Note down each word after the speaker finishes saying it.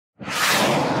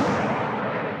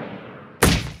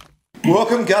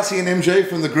Welcome, Gussie and MG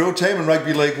from the Grill Team and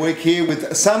Rugby League Week here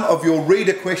with some of your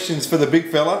reader questions for the big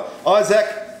fella. Isaac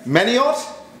Maniot?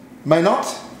 Manoit?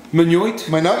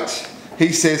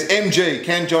 He says, MG,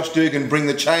 can Josh Dugan bring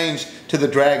the change to the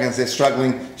Dragons? They're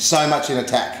struggling so much in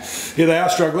attack. Yeah, they are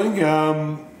struggling.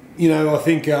 You know, I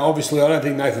think, obviously, I don't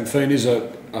think Nathan Feen is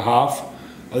a half.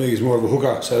 I think he's more of a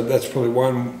hooker. So that's probably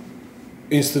one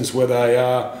instance where they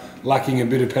are lacking a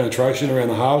bit of penetration around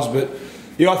the halves. But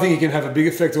yeah, I think he can have a big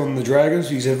effect on the Dragons.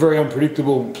 He's a very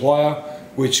unpredictable player,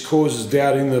 which causes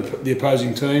doubt in the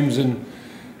opposing teams. And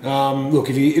look,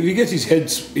 if he gets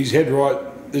his head right,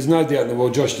 there's no doubt in the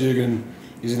world Josh Dugan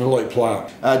is an elite player.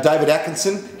 David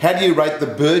Atkinson, how do you rate the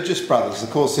Burgess brothers?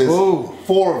 Of course, there's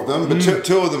four of them, but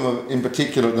two of them are in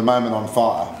particular at the moment on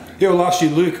fire. Yeah, well, last year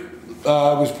Luke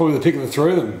was probably the pick of the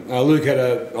three of them. Luke had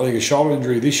I think a shoulder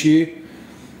injury this year.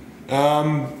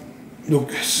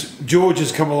 Look, George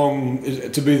has come along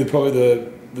to be probably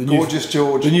the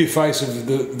new face of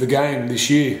the game this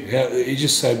year. He's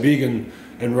just so big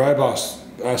and robust.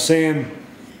 Sam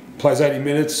plays 80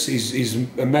 minutes. He's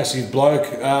a massive bloke.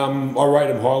 I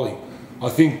rate him highly. I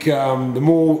think so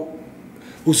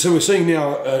we're seeing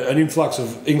now an influx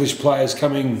of English players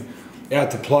coming out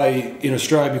to play in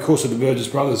Australia because of the Burgess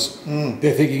brothers.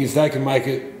 They're thinking if they can make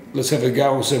it, let's have a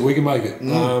go and see if we can make it.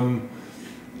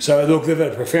 So look, they've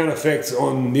had a profound effect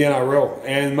on the NRL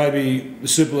and maybe the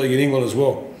Super League in England as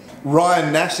well.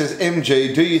 Ryan Nash says,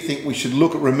 MG, do you think we should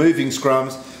look at removing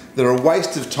scrums that are a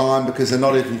waste of time because they're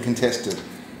not even contested?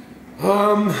 I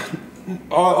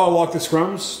like the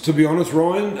scrums, to be honest,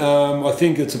 Ryan. I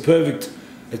think it's a perfect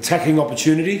attacking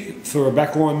opportunity for a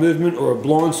backline movement or a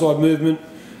blindside movement.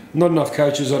 Not enough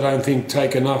coaches, I don't think,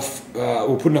 take enough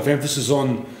or put enough emphasis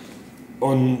on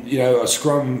a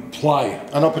scrum play.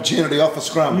 An opportunity off a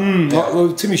scrum.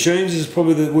 Well, Timmy Sheens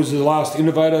was the last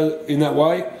innovator in that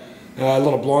way. A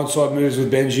lot of blindside moves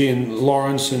with Benji and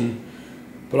Lawrence,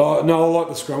 but I like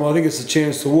the scrum. I think it's a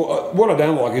chance to. What I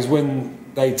don't like is when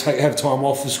they have time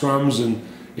off the scrums and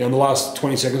in the last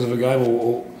 20 seconds of a game.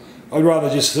 Or I'd rather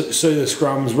just see the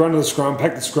scrums, run to the scrum,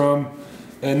 pack the scrum,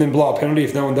 and then blow a penalty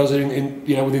if no one does it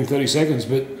within 30 seconds.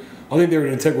 But I think they're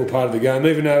an integral part of the game,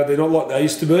 even though they're not like they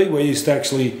used to be, where you used to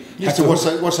actually watch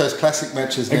those classic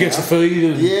matches now. Against the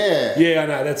feed. Yeah, I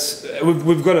know.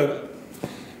 We've got to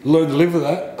learn to live with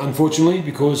that, unfortunately,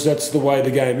 because that's the way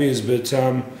the game is. But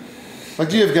like,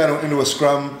 do you ever go into a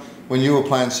scrum when you were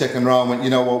playing second row and went, you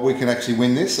know what, we can actually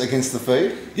win this against the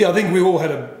feed? Yeah, I think we all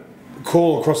had a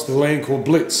call across the land called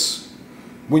blitz.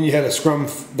 When you had a scrum,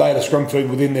 they had a scrum feed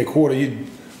within their quarter, you'd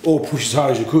all push as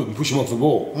hard as you could and push them off the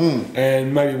ball.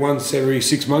 And maybe once every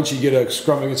 6 months you get a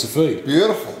scrum against a feed.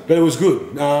 Beautiful. But it was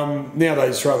good. Now they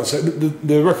just rather say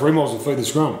the referee might as well feed the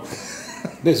scrum.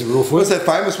 There's a rule for it. What's that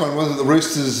famous one? Was it the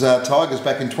Roosters Tigers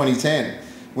back in 2010?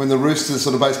 When the Roosters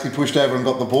sort of basically pushed over and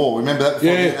got the ball. Remember that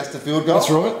before the Astor field goal? That's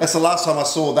right. That's the last time I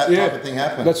saw that type of thing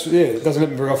happen. It doesn't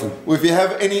happen very often. Well, if you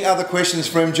have any other questions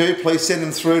for MG, please send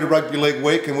them through to Rugby League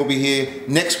Week and we'll be here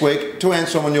next week to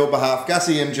answer them on your behalf.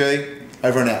 Gussie, MG,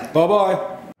 over and out.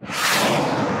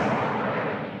 Bye-bye.